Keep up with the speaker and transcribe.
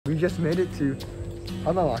We just made it to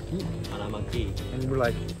Hanamaki. And we're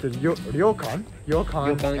like the Ryoukan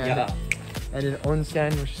and an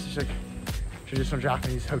Onsen, which is just like traditional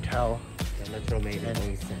Japanese hotel. Yeah, natural made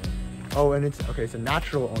onsen. Oh, and it's okay. It's a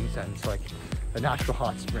natural onsen. It's like a natural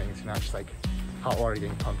hot spring. It's not just like hot water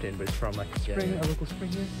getting pumped in, but it's from like a spring, a local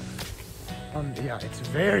spring here. Yeah, it's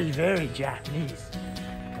very, very Japanese.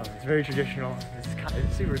 It's very traditional.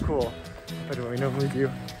 It's super cool compared to what we normally do.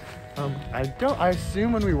 I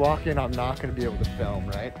assume when we walk in, I'm not gonna be able to film,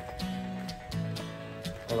 right?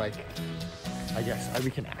 Or like, I guess we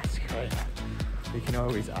can ask, right? We can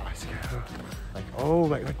always ask. Like, oh,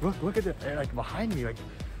 like look at the like behind me, like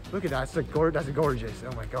look at that. It's like that's gorgeous.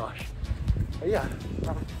 Oh my gosh. But yeah,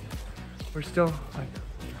 we're still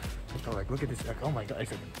like look at this. Like, oh my god,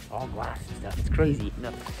 it's like all glass and stuff. It's crazy.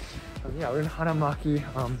 No. Yeah, we're in Hanamaki.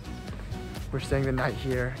 We're staying the night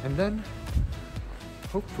here, and then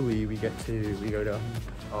hopefully we go to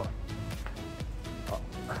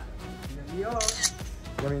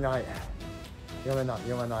Yamanai.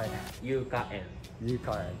 Ryoukan.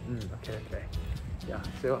 Okay. Yeah,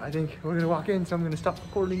 so I think we're gonna walk in, so I'm gonna stop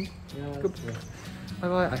recording. Yeah. Bye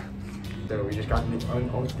bye. So we just got the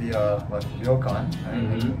Ryoukan.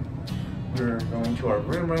 We're going to our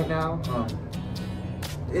room right now.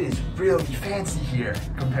 It is really fancy here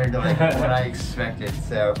compared to like what I expected.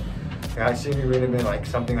 So I assume it would have been like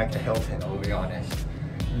something like a Hilton, I'll be honest.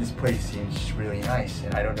 And this place seems really nice,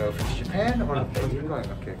 and I don't know if it's Japan or the place we're going.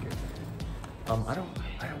 Okay. I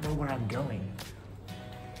don't know where I'm going.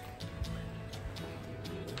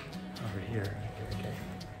 Over here. Okay.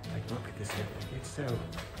 Like look at this. It's so.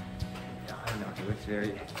 Yeah, I don't know. It looks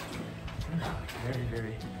very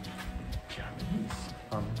Japanese.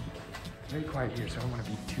 It's very quiet here, so I don't want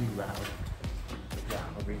to be too loud. Yeah,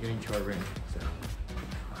 we're getting to our room, so.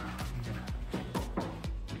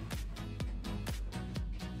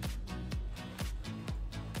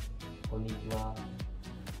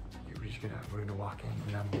 We're gonna walk in,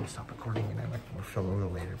 and I'm gonna stop recording, and we'll film a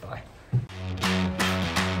little later. Bye.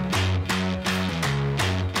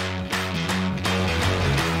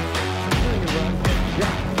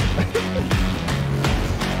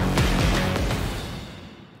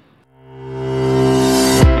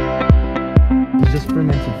 It's just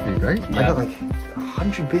fermented food, right? Yeah. I got like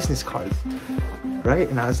 100 business cards, right?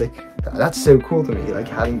 And I was like, that's so cool to me, like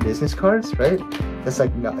having business cards, right? That's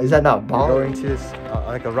like, is that not bomb? We're going to this,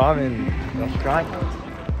 like a ramen restaurant.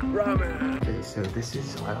 Ramen! Okay, so this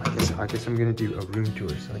is, I guess I'm gonna do a room tour.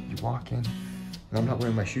 So like you walk in, and I'm not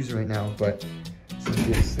wearing my shoes right now, but some of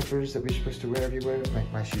the slippers that we're supposed to wear everywhere,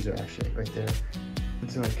 like my shoes are actually right there.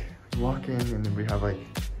 And so like, you walk in, and then we have like,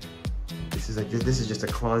 this is just a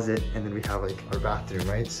closet, and then we have like our bathroom,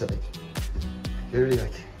 right? So like, very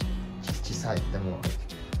like, just like,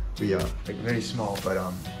 we like very small, but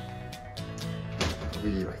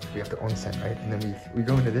we have the onsen, right? And then we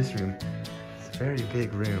go into this room. It's a very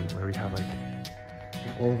big room where we have like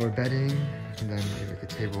all of our bedding, and then we have like a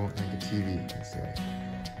table and like a TV. And so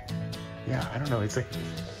yeah, I don't know. It's like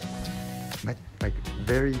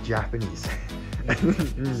very Japanese,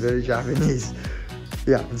 very Japanese.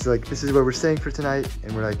 Yeah, and so like this is where we're staying for tonight,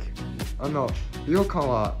 and we're like, oh no, Ryokan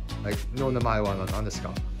wa like no namae wa nan desu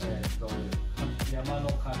ka?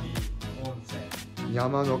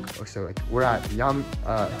 So like we're at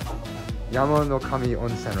Yamanokami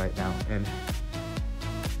Onsen right now, and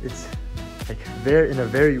it's like in a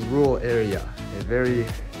very rural area.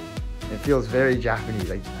 It feels very Japanese,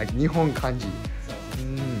 like Nihon kanji.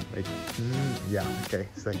 Yeah, okay.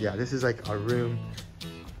 So like yeah, this is like our room.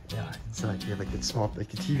 Yeah, so like we have like the small like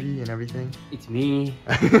the TV and everything. It's me,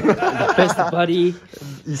 the best buddy.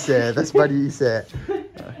 Ise, best buddy Ise.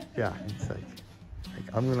 Yeah, it's like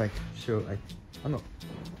I'm gonna like show like.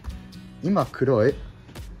 今黒い。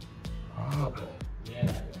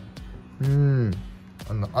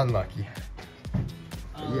Unlucky.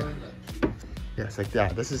 Yeah, it's like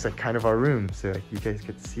that. This is like kind of our room, so like you guys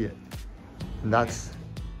get to see it. And that's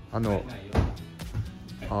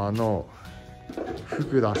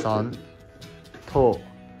Fukuda-san to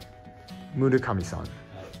Murakami-san.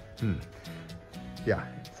 Yeah.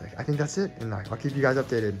 Like, I think that's it, and like I'll keep you guys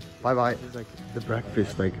updated. Bye bye. It's like the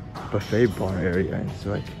breakfast like buffet bar area, and so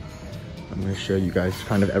like I'm gonna show you guys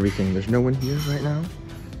kind of everything. There's no one here right now,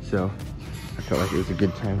 so I felt like it was a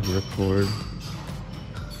good time to record.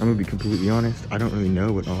 I'm gonna be completely honest, I don't really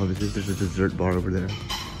know what all of this is. There's a dessert bar over there.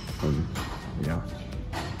 Yeah,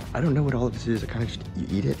 I don't know what all of this is. I kind of just you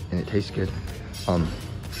eat it and it tastes good.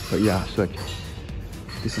 But yeah, so like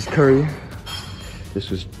this is curry. This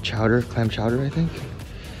was chowder, clam chowder, I think.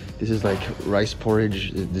 This is like rice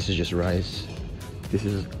porridge. This is just rice. This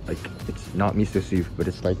is like, it's not miso soup, but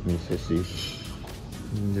it's like miso soup.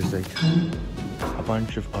 And there's like a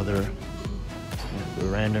bunch of other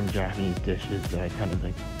random Japanese dishes that I kind of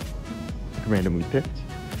like randomly picked.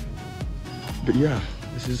 But yeah,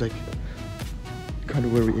 this is like kind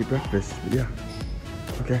of where we eat breakfast. But yeah,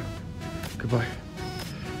 okay, goodbye.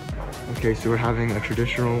 Okay, so we're having a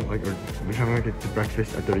traditional, like, we're having like a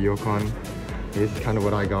breakfast at the ryokan. This is kind of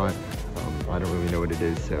what I got. I don't really know what it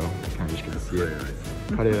is, so I kind of just get to see it.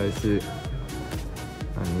 Curry rice,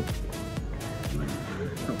 and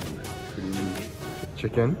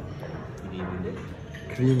chicken,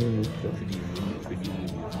 cream meat,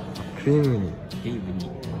 cream meat.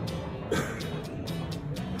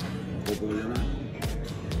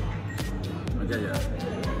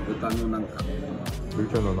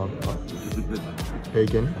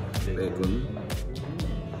 Bacon,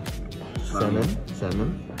 salmon,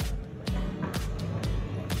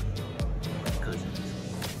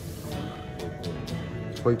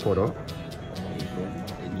 soy poro,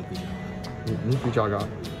 nikujaga,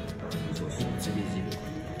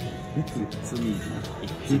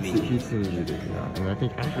 yeah. And I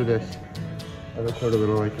think after this, I looked at a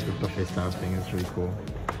little like the buffet style thing. It's really cool.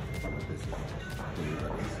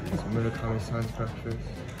 It's Murakami-san's breakfast,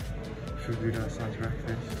 Fuguda-san's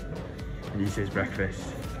breakfast, and Issei's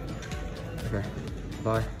breakfast. Okay,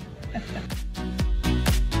 bye.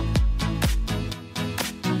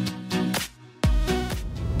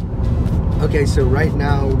 Okay, so right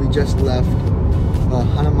now we just left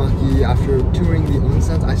Hanamaki after touring the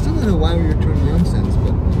onsens. I still don't know why we were touring the onsens,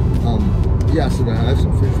 but yeah, so I have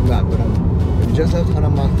some food from that. But we just left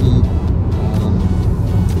Hanamaki,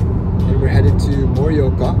 and we're headed to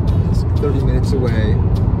Morioka. It's 30 minutes away,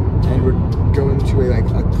 and we're going to a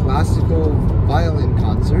classical violin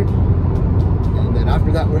concert. And then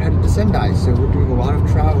after that, we're headed to Sendai. So we're doing a lot of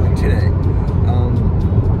traveling today.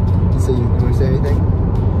 So you want to say anything?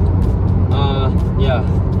 Yeah.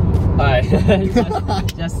 Hi.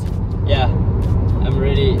 Yeah. I'm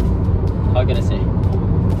really, how can I say?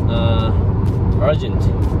 Urgent.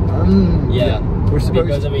 Yeah. We're supposed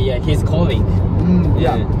because I mean, yeah, he's calling.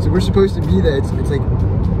 Yeah. So we're supposed to be there. It's like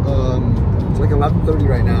 11:30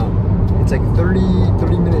 right now. It's like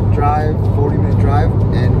 30-minute drive, 40-minute drive,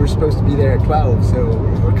 and we're supposed to be there at 12. So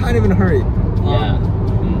we're kind of in a hurry. Yeah.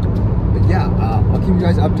 But yeah, I'll keep you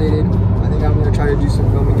guys updated. I think I'm gonna try to do some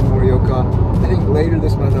filming in Morioka. I think later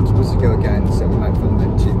this month I'm supposed to go again, so we might film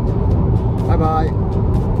then too. Bye bye.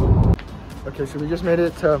 Okay, so we just made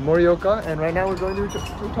it to Morioka, and right now we're going to a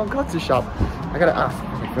tonkatsu shop. I gotta ask if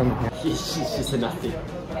I can film it here. She said nothing.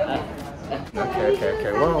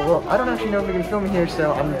 Okay. Well, I don't actually know if we can film it here,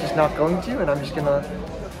 so I'm just not going to, and I'm just gonna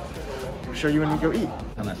show you when we go eat.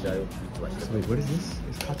 So wait, what is this?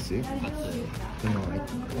 It's katsu? Katsu.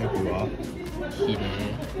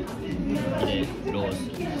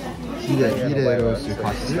 Hire roast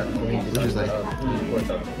katsu,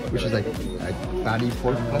 which is like fatty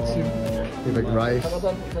pork katsu. With like rice,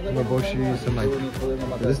 maboshi, some like,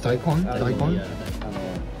 is this daikon? I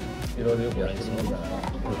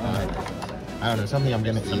don't know, something I'm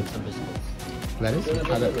gonna eat. Lettuce, and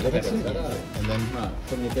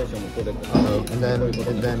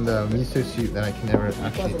then the miso soup that I can never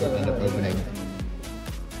actually end up opening.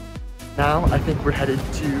 Now I think we're headed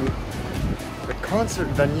to the concert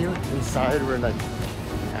venue inside. We're like,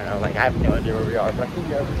 I don't know, like I have no idea where we are, but I think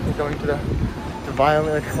we're going to the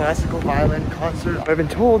violin, like classical violin concert. What I've been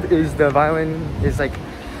told is the violin is like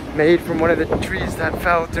made from one of the trees that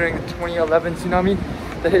fell during the 2011 tsunami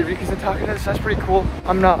that hit Rikuzen Takeda, so that's pretty cool.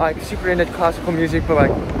 I'm not like super into classical music, but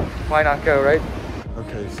like, why not go, right?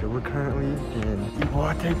 Okay, so we're currently in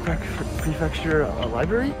Iwate Prefecture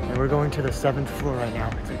Library, and we're going to the 7th floor right now.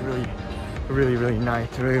 It's like really nice.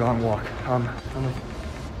 It's a really long walk. I'm with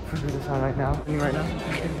Fuguda-san right now.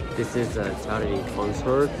 This is a charity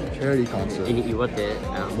concert. In Iwate,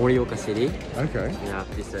 Morioka City. Okay. Yeah,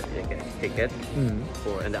 this is a ticket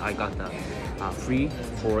for, and I got free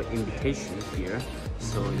for invitation here.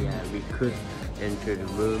 So yeah, we could enter the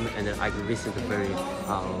room, and then I could listen to very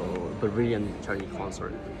brilliant charity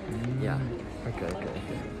concert. Yeah. Okay.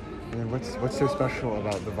 And then what's so special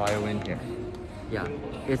about the violin here? Yeah,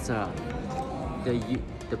 it's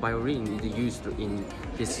the violin used in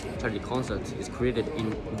this charity concert is created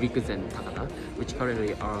in Rikuzen Takeda, which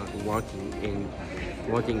currently are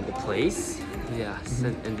working the place. Yes,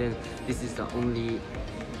 and then this is the only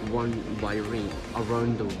one violin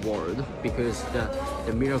around the world, because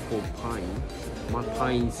the miracle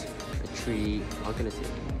pine's tree, how can I say,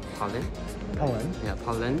 pollen? Yeah,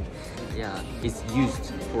 pollen. Yeah, is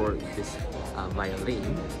used for this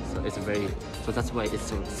violin. So it's very, so that's why it's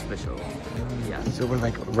so special. Yeah. So we're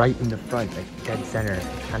like right in the front, like dead center.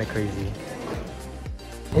 Kind of crazy.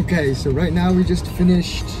 Okay, so right now we just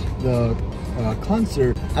finished the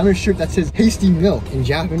concert. I'm in a shirt that says Hasty Milk in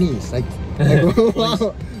Japanese. Like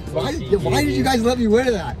why did you guys let me wear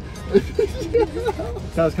that?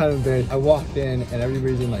 That was kind of embarrassing. I walked in and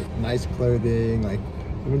everybody's in like nice clothing, like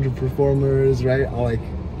a bunch of performers, right? All like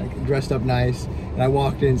dressed up nice. And I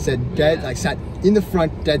walked in, said dead, like sat in the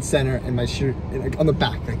front, dead center, and my shirt like, on the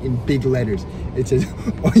back, like in big letters, it says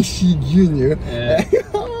Oishii Gyunyu.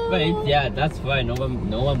 But yeah, that's why no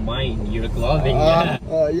one mind your clothing.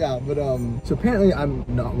 Yeah, but so apparently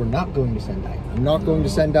we're not going to Sendai. I'm not going to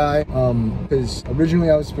Sendai because originally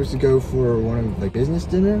I was supposed to go for one of like business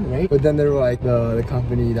dinner, right? But then they were like the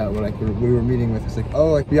company that we were meeting with was like,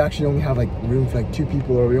 oh, like we actually only have like room for like 2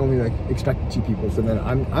 people, or we only like expected 2 people. So then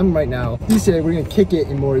I'm right now. He said we're gonna kick it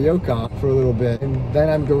in Morioka for a little bit, and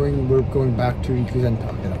then we're going back to Rikuzen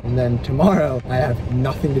Takeda, and then tomorrow I have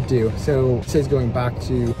nothing to do. So he says going back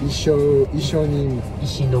to Ishinomaki.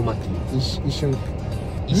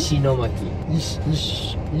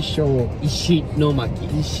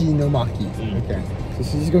 Okay.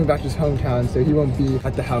 So he's going back to his hometown, so he won't be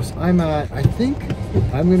at the house I'm at. I think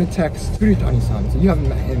I'm gonna text Furutani-san. So you haven't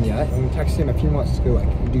met him yet. I'm gonna text him if he wants to go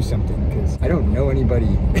like do something, because I don't know anybody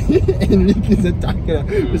in Rikuzen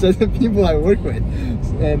Takeda besides the people I work with.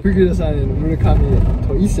 And Fukuda-san and Murakami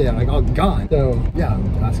Toise are like all gone. So yeah,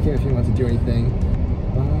 ask him if he wants to do anything.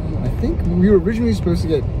 I think we were originally supposed to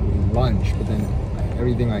get lunch, but then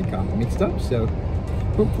everything like got mixed up. So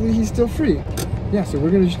hopefully he's still free. Yeah, so we're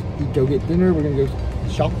gonna just go get dinner. We're gonna go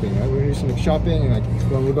shopping, right? We're gonna do some shopping, and like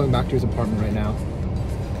we're going back to his apartment right now.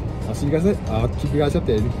 I'll see you guys later. I'll keep you guys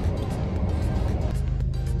updated.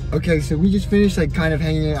 Okay, so we just finished like kind of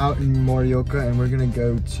hanging out in Morioka, and we're gonna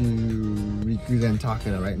go to Rikuzen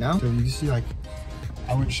Takeda right now. So you can see like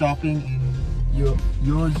I went shopping in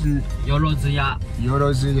Yorozuya.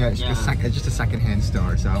 It's just a secondhand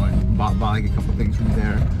store. So I went and bought like a couple things from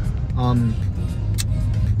there.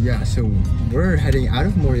 Yeah, so we're heading out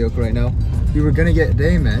of Morioka right now. We were gonna get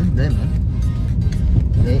ramen.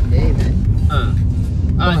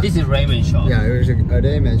 This is ramen shop. Yeah, it was a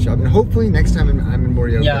ramen shop, and hopefully next time I'm in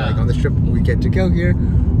Morioka, like on the trip, we get to go here.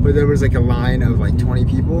 But there was like a line of like 20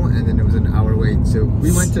 people, and then it was an hour wait. So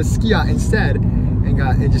we went to Skia instead,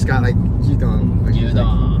 and just got like gyudon.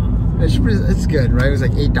 It's good, right? It was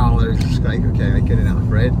like $8. Just like okay, like good enough,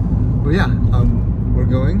 right? But yeah, we're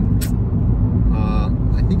going.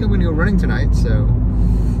 I think I'm gonna go running tonight, so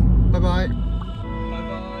bye-bye.